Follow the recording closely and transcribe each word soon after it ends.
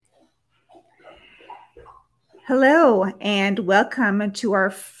Hello, and welcome to our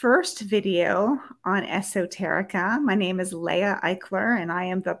first video on Esoterica. My name is Leah Eichler, and I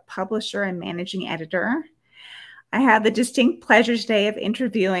am the publisher and managing editor. I have the distinct pleasure today of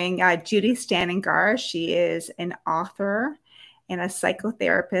interviewing Judy Stanigar. She is an author and a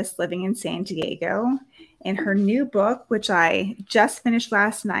psychotherapist living in San Diego. And her new book, which I just finished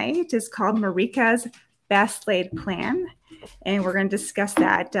last night, is called Marika's Best Laid Plan. And we're going to discuss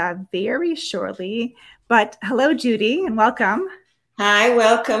that very shortly. But hello, Judy, and welcome. Hi,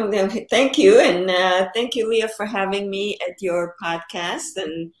 welcome. Thank you. And thank you, Leah, for having me at your podcast.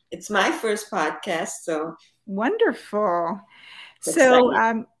 And it's my first podcast, so Wonderful. it's So,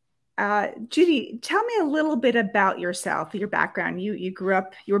 exciting. Judy, tell me a little bit about yourself, your background. You grew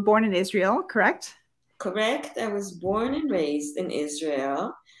up, you were born in Israel, correct? Correct. I was born and raised in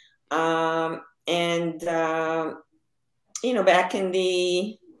Israel. And back in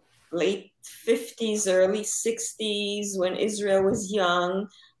the late 50s, early 60s, when Israel was young,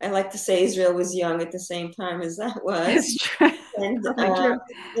 I like to say Israel was young at the same time as I was. It's true. And Totally true.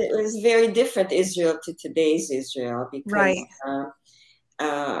 it was very different Israel to today's Israel because Right.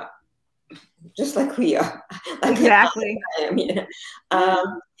 uh, just like we are, like Exactly. I am, you know.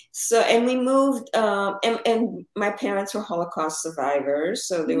 And we moved, and my parents were Holocaust survivors,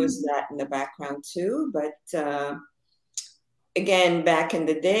 so there was Mhm. that in the background too. But again, back in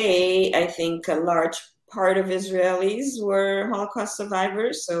the day, I think a large part of Israelis were Holocaust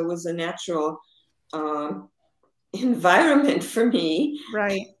survivors, so it was a natural um, environment for me.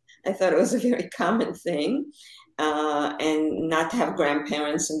 Right. I thought it was a very common thing. And not to have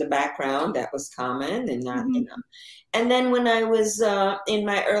grandparents in the background, that was common. And Mhm. and then when I was in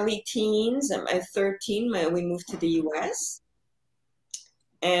my early teens, at my 13, we moved to the US.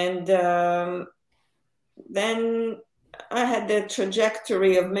 And then I had the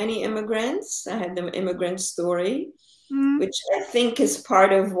trajectory of many immigrants. I had the immigrant story, Mhm. which I think is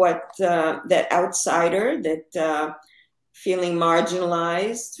part of what that outsider, that feeling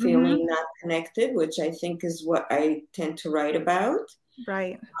marginalized, feeling Mhm. not connected, which I think is what I tend to write about.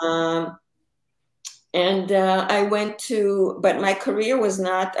 Right. Um, and I went to, but my career was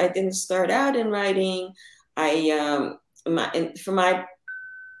not, I didn't start out in writing. I, for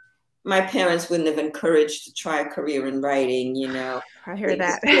my parents wouldn't have encouraged to try a career in writing, you know. I hear It was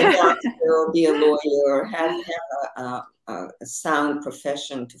that. be a doctor or be a lawyer or have a sound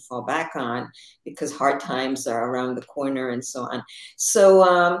profession to fall back on because hard times are around the corner and so on. So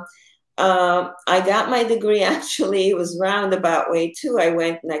I got my degree, actually, it was roundabout way too. I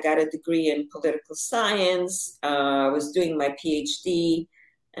went and I got a degree in political science. I was doing my PhD,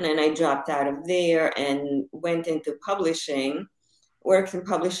 and then I dropped out of there and went into publishing, worked in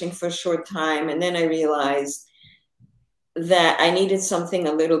publishing for a short time. And then I realized that I needed something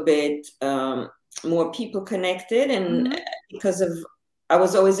a little bit more people connected. And Mhm. because of, I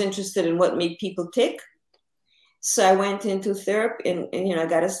was always interested in what made people tick. So I went into therapy and I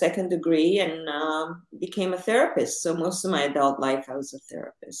got a second degree and became a therapist. So most of my adult life, I was a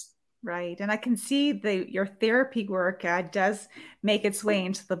therapist. Right. And I can see your therapy work does make its way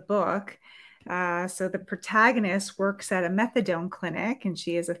into the book. So the protagonist works at a methadone clinic and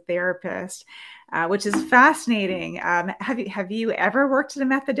she is a therapist, which is fascinating. Have you ever worked at a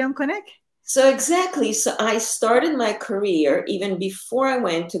methadone clinic? So exactly. So I started my career even before I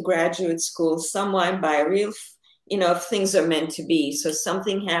went to graduate school, somewhat by a real, if things are meant to be. So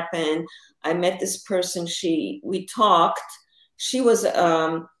something happened. I met this person. We talked. She was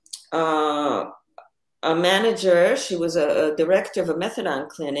uh, a manager. She was a director of a methadone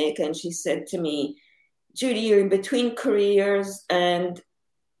clinic, and she said to me, "Judy, you're in between careers, and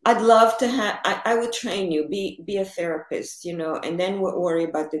I'd love to have. I would train you, be a therapist, and then we'll worry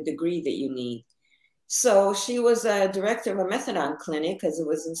about the degree that you need." So she was a director of a methadone clinic because it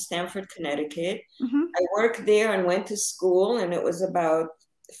was in Stamford, Connecticut. Hmm. I worked there and went to school, and it was about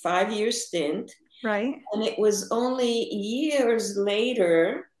 5 year stint. Right. And it was only years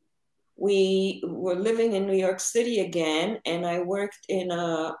later we were living in New York City again, and I worked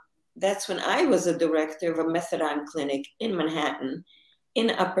that's when I was a director of a methadone clinic in Manhattan,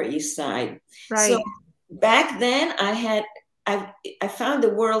 in Upper East Side. So Right. back then I found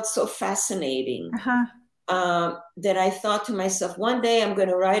the world so fascinating Uh-huh. that I thought to myself, one day I'm going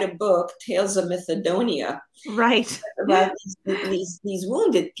to write a book, Tales of Methadonia, Right. about these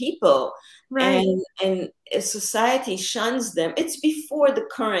wounded people, Right. and society shuns them. It's before the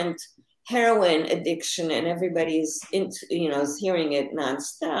current heroin addiction, and everybody's into is hearing it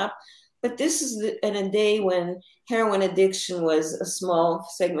nonstop. But this is in a day when heroin addiction was a small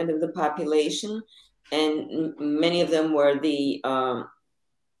segment of the population, and many of them were the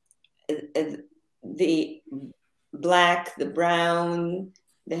Black, the brown,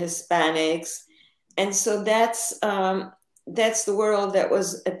 the Hispanics. And so that's the world that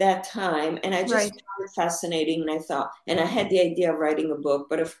was at that time. And I just Right. found it fascinating. And I thought, and I had the idea of writing a book,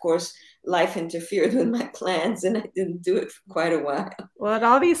 but of course, life interfered with my plans and I didn't do it for quite a while. Well, it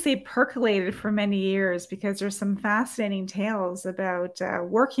obviously percolated for many years because there's some fascinating tales about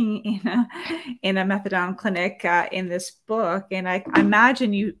working in a methadone clinic in this book, and I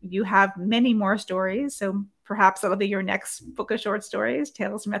imagine you have many more stories. So perhaps that'll be your next book of short stories,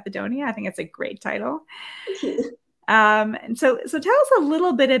 Tales from Methadonia. I think it's a great title. Thank you. And so tell us a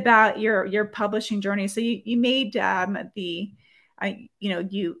little bit about your publishing journey. So you made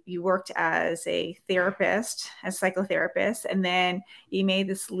you worked as a therapist, as a psychotherapist, and then you made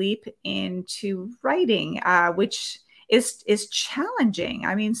this leap into writing, which is challenging.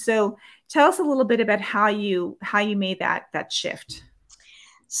 I mean, so tell us a little bit about how you made that shift.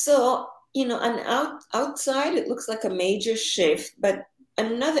 So, outside it looks like a major shift, but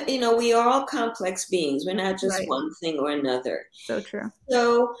another, we are all complex beings. We're not just Right. one thing or another. So true.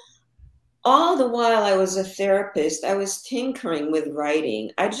 So all the while I was a therapist, I was tinkering with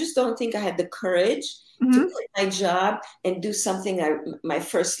writing. I just don't think I had the courage to Hmm. quit my job and do something my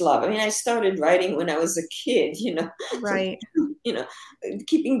first love. I mean, I started writing when I was a kid, Right. you know,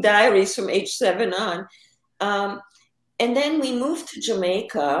 keeping diaries from age 7 on. Um, and then we moved to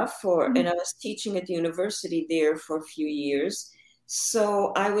Jamaica and I was teaching at the university there for a few years.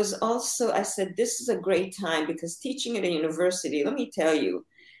 So I said, this is a great time because teaching at a university, let me tell you,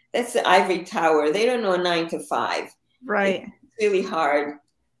 that's the ivory tower. They don't know a 9 to 5. It's Right. really hard.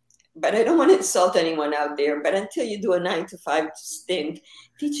 But I don't want to insult anyone out there. But until you do a 9 to 5 stint,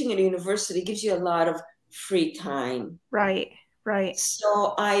 teaching at a university gives you a lot of free time. Right. Right.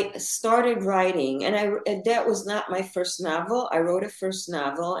 So I started writing, and that was not my first novel. I wrote a first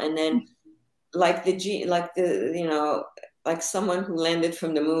novel, and then like someone who landed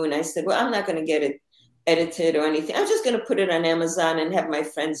from the moon, I said, well, I'm not going to get it edited or anything. I'm just going to put it on Amazon and have my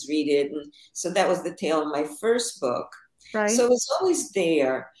friends read it. And so that was the tale of my first book. So Right. it was always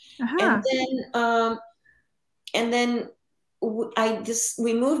there. And Uh-huh. then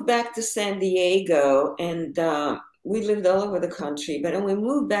we moved back to San Diego, and we lived all over the country. But when we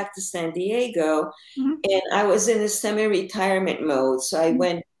moved back to San Diego, Mhm. and I was in a semi-retirement mode, so I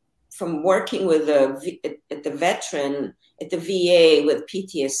went from working with at the veteran at the VA with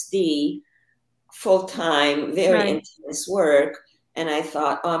PTSD full time, very Right. intense work, and I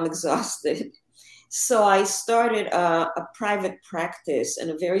thought, oh, I'm exhausted. So I started a private practice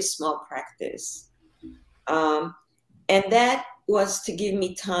and a very small practice. Um, and that was to give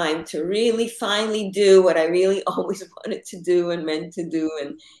me time to really finally do what I really always wanted to do and meant to do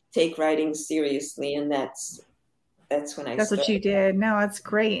and take writing seriously. And that's when I That's what started. you did. No, that's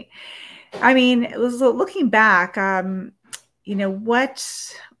great. I mean, it was looking back,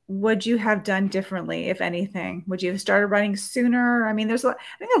 what would you have done differently, if anything? Would you have started writing sooner? I mean, I think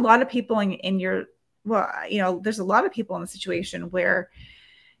a lot of people in your, well, there's a lot of people in the situation where,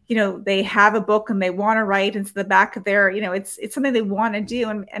 they have a book and they want to write into the back of their, it's something they want to do.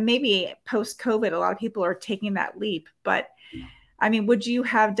 And maybe post COVID, a lot of people are taking that leap. But I mean, would you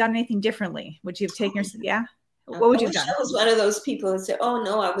have done anything differently? Would you have taken your, yeah? What I would you have wish done? I was one of those people that say, oh,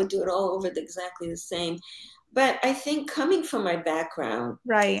 no, I would do it all over exactly the same. But I think coming from my background,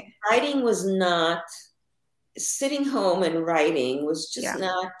 Right. writing was not, sitting home and writing was just Yeah.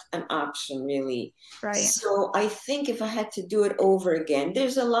 not an option, really. Right. So I think if I had to do it over again,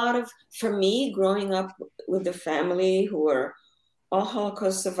 there's a lot of, for me, growing up with a family who are all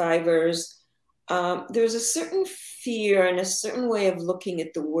Holocaust survivors, there's a certain fear and a certain way of looking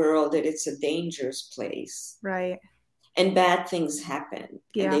at the world that it's a dangerous place Right. and bad things happen and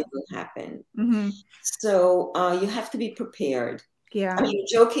Yeah. they will happen. Hmm. So you have to be prepared. I Yeah. mean,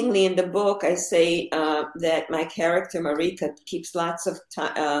 jokingly in the book, I say that my character Marika keeps lots of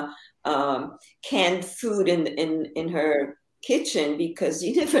canned food in her kitchen because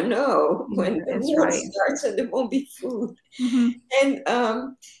you never know when the It's war right. starts and there won't be food. Hmm.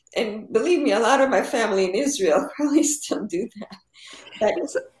 And believe me, a lot of my family in Israel probably still do that. But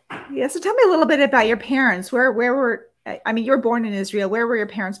So, yeah. So tell me a little bit about your parents. Where were, I mean, you were born in Israel. Where were your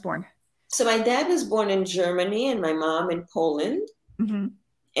parents born? so my dad was born in Germany and my mom in Poland. Hmm.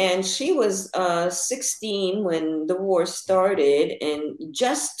 And she was 16 when the war started and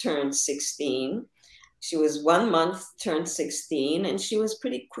just turned 16. She was 1 month turned 16, and she was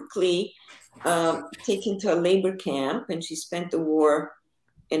pretty quickly taken to a labor camp, and she spent the war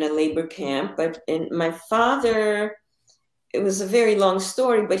in a labor camp. But and my father, it was a very long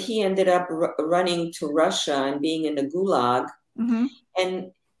story, but he ended up running to Russia and being in the Gulag. Hmm.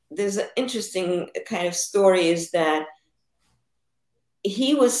 And there's an interesting kind of story is that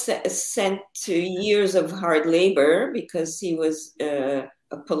he was sent to years of hard labor because he was a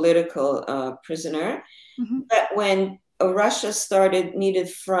political prisoner. Mm-hmm. But when Russia needed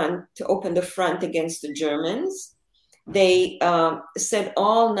front to open the front against the Germans, they said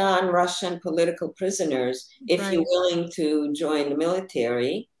all non-Russian political prisoners, if you're Right. willing to join the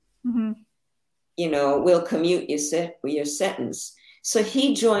military, Mm-hmm. we'll commute your sentence. So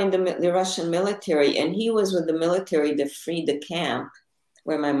he joined the Russian military, and he was with the military that freed the camp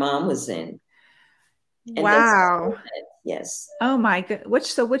where my mom was in. And that's Wow. yes. Oh my good.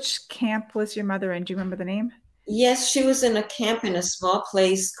 Which camp was your mother in? Do you remember the name? Yes, she was in a camp in a small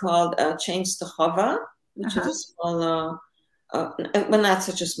place called Częstochowa, which is Uh-huh. a small, well, not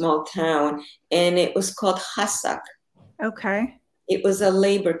such a small town, and it was called Hasak. Okay. It was a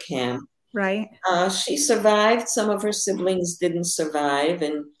labor camp. Right. She survived. Some of her siblings didn't survive,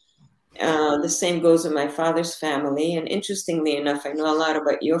 and the same goes with my father's family. And interestingly enough, I know a lot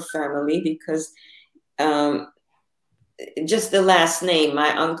about your family because um, just the last name,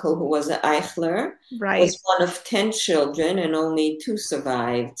 my uncle, who was an Eichler, Right. was one of 10 children and only two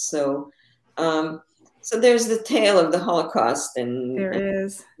survived. So there's the tale of the Holocaust, and There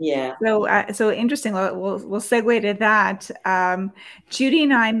is. yeah. So interesting. We'll segue to that. Judy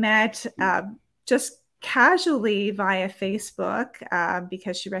and I met just casually via Facebook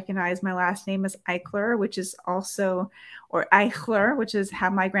because she recognized my last name as Eichler, which is also, or Eichler, which is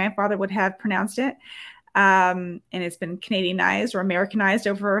how my grandfather would have pronounced it. And it's been Canadianized or Americanized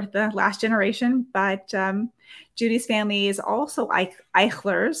over the last generation. But Judy's family is also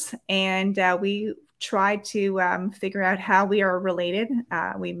Eichlers, and we tried to figure out how we are related.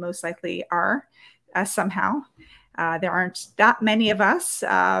 We most likely are somehow. There aren't that many of us,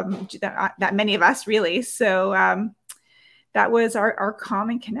 that many of us really. So that was our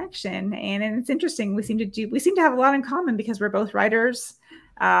common connection, and it's interesting. We seem to have a lot in common because we're both writers.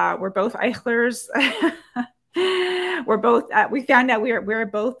 We're both Eichlers. We're both. We found out we're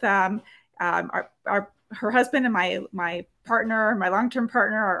both. Her husband and my partner, my long term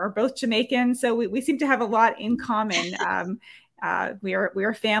partner, are both Jamaican. So we seem to have a lot in common. We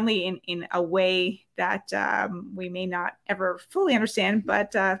are family in a way that we may not ever fully understand,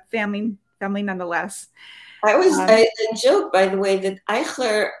 but family nonetheless. I joke, by the way, that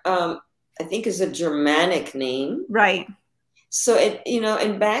Eichler, I think, is a Germanic name. Right. So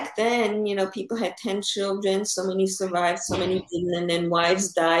and back then, people had 10 children, so many survived, so many didn't, and then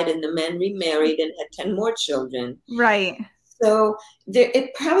wives died and the men remarried and had 10 more children. Right. So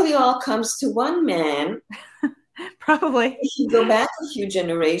it probably all comes to one man. Probably. If you go back a few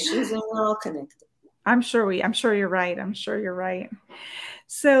generations and we're all connected. I'm sure you're right. I'm sure you're right.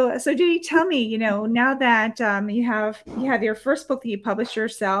 So Judy, tell me, now that you have your first book that you published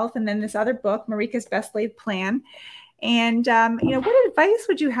yourself, and then this other book, Marika's Best Laid Plan. And what advice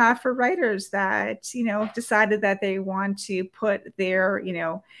would you have for writers that decided that they want to put their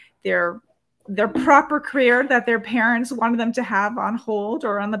proper career that their parents wanted them to have on hold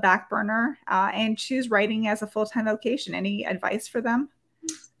or on the back burner, and choose writing as a full-time vocation? Any advice for them?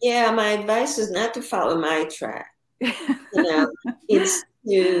 Yeah, my advice is not to follow my track. It's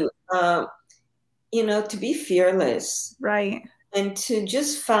to be fearless, right, and to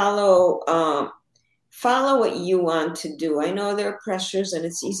just follow what you want to do. I know there are pressures, and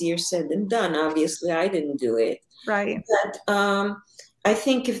it's easier said than done. Obviously, I didn't do it, right, but I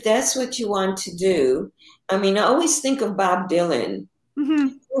think if that's what you want to do, I mean, I always think of Bob Dylan.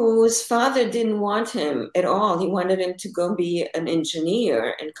 Mm-hmm. Whose father didn't want him at all. He wanted him to go be an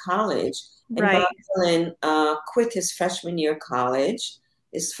engineer in college. And Right. Bob Dylan quit his freshman year of college,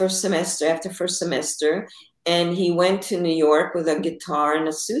 after first semester, and he went to New York with a guitar and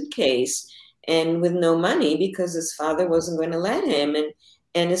a suitcase and with no money because his father wasn't going to let him.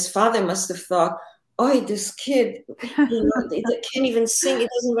 And his father must have thought, oh, this kid, they can't even sing. He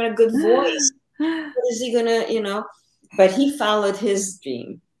doesn't have a good voice. What is he going to, But he followed his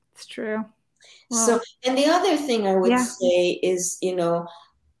dream. It's true. Well, so, and the other thing I would say is,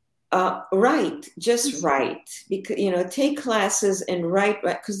 write, just write, because, take classes and write,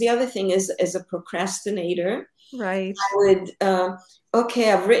 because the other thing is, as a procrastinator, right, I would,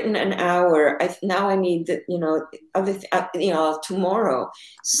 okay, I've written an hour. Now I need tomorrow.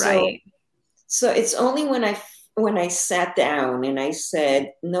 So, right. So it's only when I sat down and I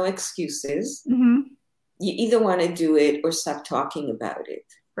said, no excuses. Mm-hmm. You either want to do it or stop talking about it.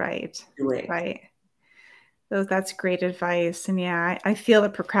 Right. Do it. Right. So that's great advice. And yeah, I feel the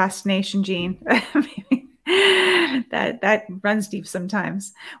procrastination gene. that runs deep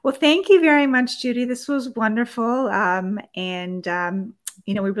sometimes. Well, thank you very much, Judy. This was wonderful. And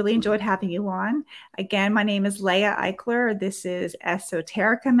We really enjoyed having you on. Again, my name is Leah Eichler. This is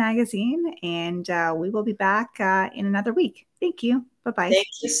Esoterica Magazine, and we will be back in another week. Thank you. Bye bye. Thank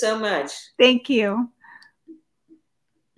you so much. Thank you.